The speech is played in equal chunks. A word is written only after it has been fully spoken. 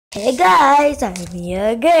Hey guys, I'm here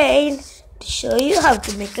again to show you how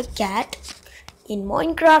to make a cat in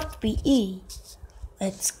Minecraft PE.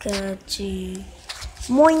 Let's go to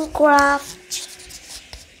Minecraft.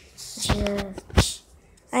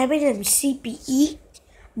 I'm in CPE.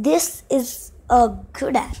 This is a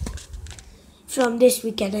good app. From this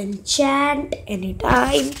we can enchant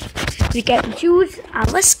anytime. We can choose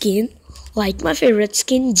our skin, like my favorite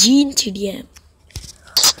skin, Gene TDM.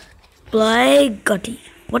 Play Gutty.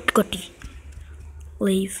 What Gutty?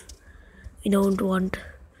 Leave. We don't want.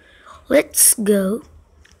 Let's go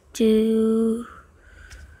to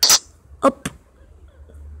up.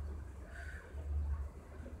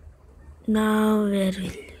 Now where will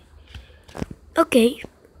we? Okay,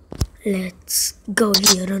 let's go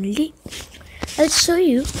here only. I'll show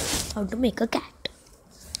you how to make a cat.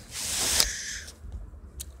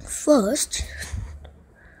 First,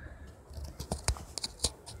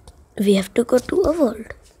 we have to go to a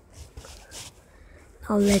world.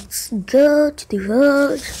 Now let's go to the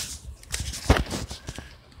world.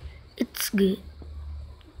 It's good.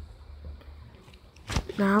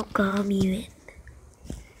 Now come in.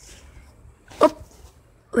 Oh,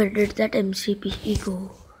 where did that MCPE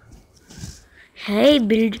go? Hey,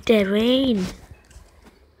 build terrain.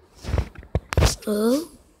 Oh,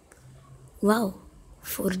 wow,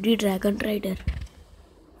 4D Dragon Rider.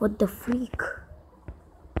 What the freak?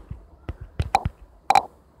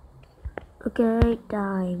 Okay,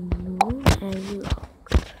 time. And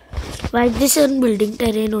why this on building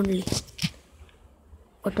terrain only?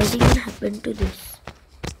 What has even happened to this?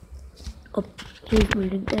 Oh, he's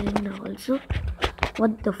building terrain now also.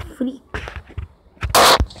 What the freak?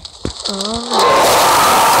 Oh,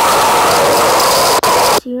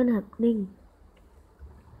 what's even happening?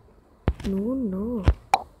 No.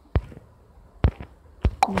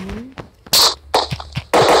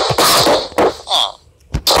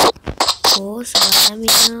 Oh, so I'm in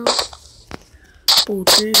a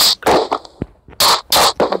portal.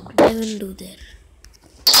 What did I even do there?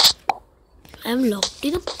 I'm locked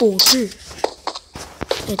in a portal.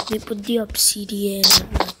 Let me put the obsidian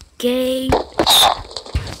again.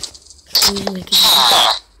 Who's making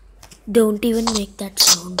that? Don't even make that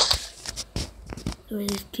sound. Where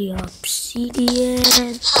is the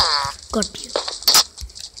obsidian? Got you.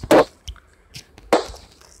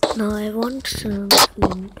 Now I want some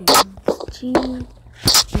intensity.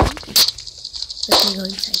 Let me go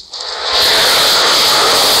inside.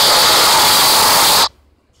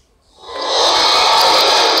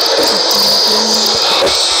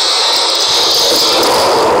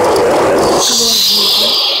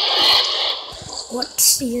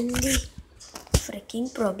 What's even the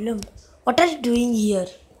freaking problem? What are you doing here?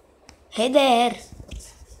 Hey there.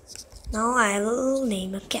 Now I will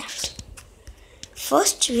name a cat.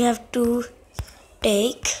 First we have to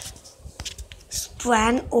take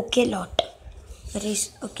Swan Ocelot. Where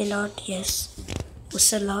is Ocelot? Yes,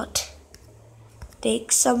 Ocelot.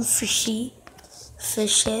 Take some fishes,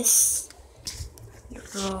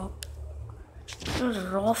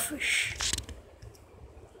 raw fish,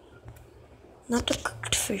 not a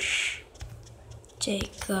cooked fish.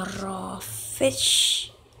 Take a raw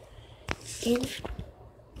fish in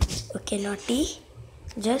Oceloti.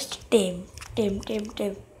 Just tame.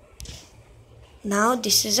 Now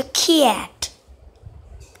this is a cat.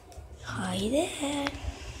 Hi there.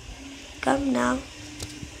 Come now.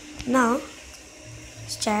 Now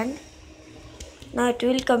stand. Now it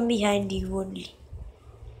will come behind you only.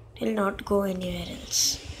 It will not go anywhere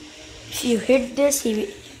else. If you hit this,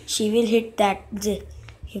 she will hit that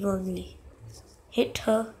him only. Hit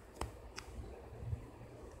her.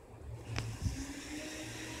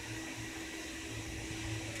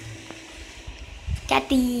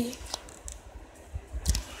 Catty.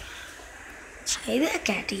 Hi there,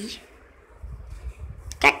 Catty.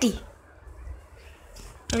 Catty.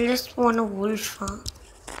 I just want a wolf, huh?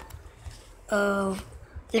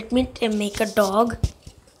 Let me make a dog.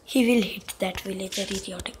 He will hit that villager,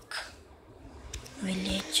 idiotic.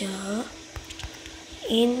 Villager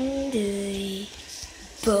in the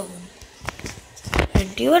bone.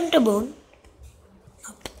 And do you want a bone?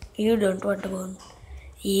 Nope. You don't want a bone.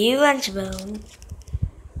 He wants a bone.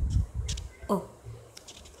 Oh.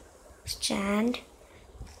 Stand.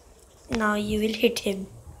 Now you will hit him.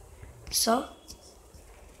 So,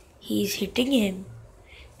 he is hitting him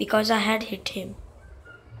because I had hit him.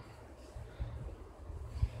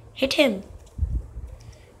 Hit him.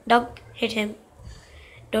 Dog, hit him.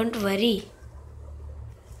 Don't worry.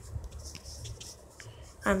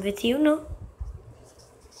 I'm with you, no?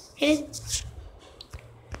 Hit him.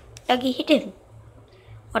 Doggy, hit him.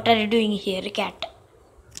 What are you doing here, cat?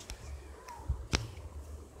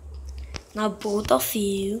 Now both of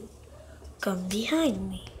you come behind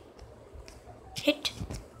me. Hit.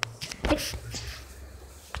 Hit.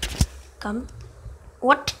 Come.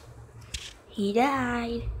 What? He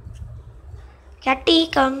died. Catty,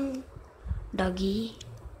 come. Doggy.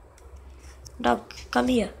 Dog, come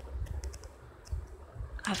here.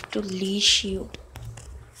 I have to leash you.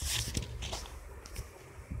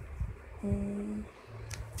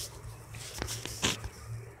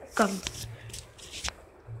 Come.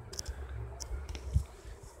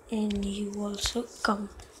 And you also come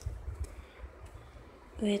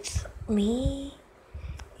with me.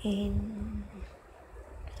 And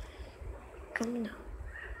come now.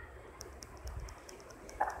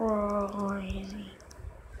 Crazy.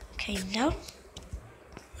 Okay, now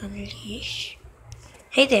unleash.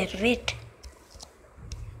 Hey there, wait.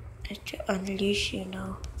 I have to unleash you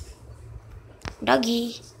now.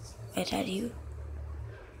 Doggy, where are you?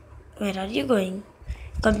 Where are you going?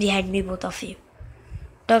 Come behind me, both of you.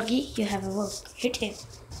 Doggy, you have a work. Hit him.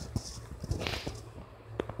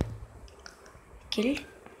 Killed.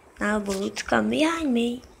 Now both come behind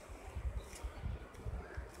me.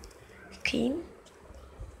 King,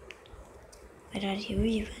 where are you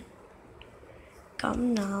even?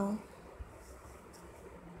 Come now.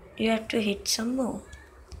 You have to hit some more.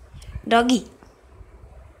 Doggy,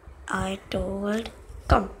 I told,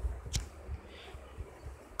 come.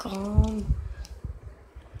 Come.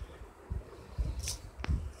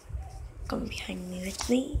 Come behind me with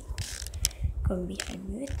me. Come behind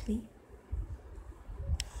me with me.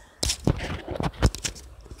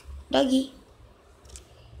 Doggy.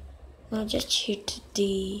 Now just hit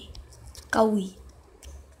the cowie.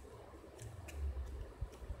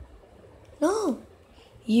 No,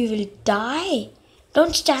 you will die.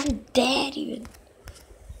 Don't stand there even.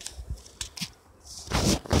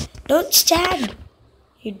 Don't stand.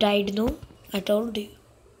 You died, no? I told you.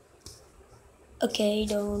 Okay,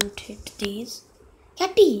 don't hit these.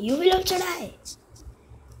 Catty, you will also die.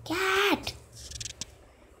 Cat.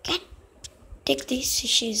 Cat, take these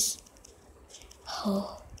fishes.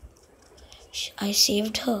 Oh, I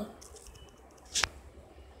saved her.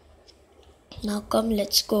 Now come,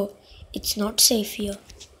 let's go. It's not safe here.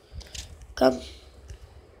 Come.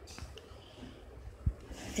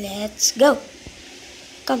 Let's go.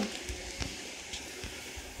 Come.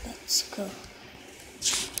 Let's go.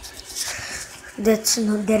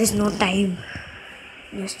 There is no time.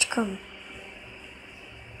 Just come.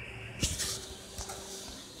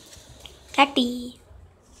 Catty.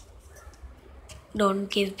 Don't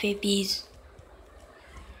give babies.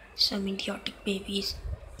 Some idiotic babies.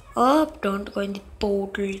 Oh, don't go in the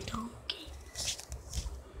portal now. Okay.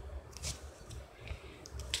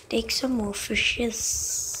 Take some more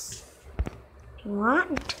fishes. You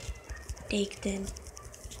want? Take them.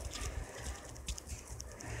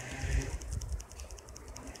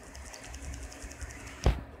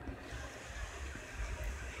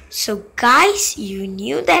 So guys, you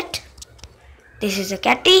knew that this is a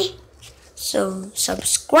catty. So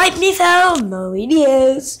subscribe me for more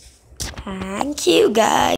videos. Thank you guys.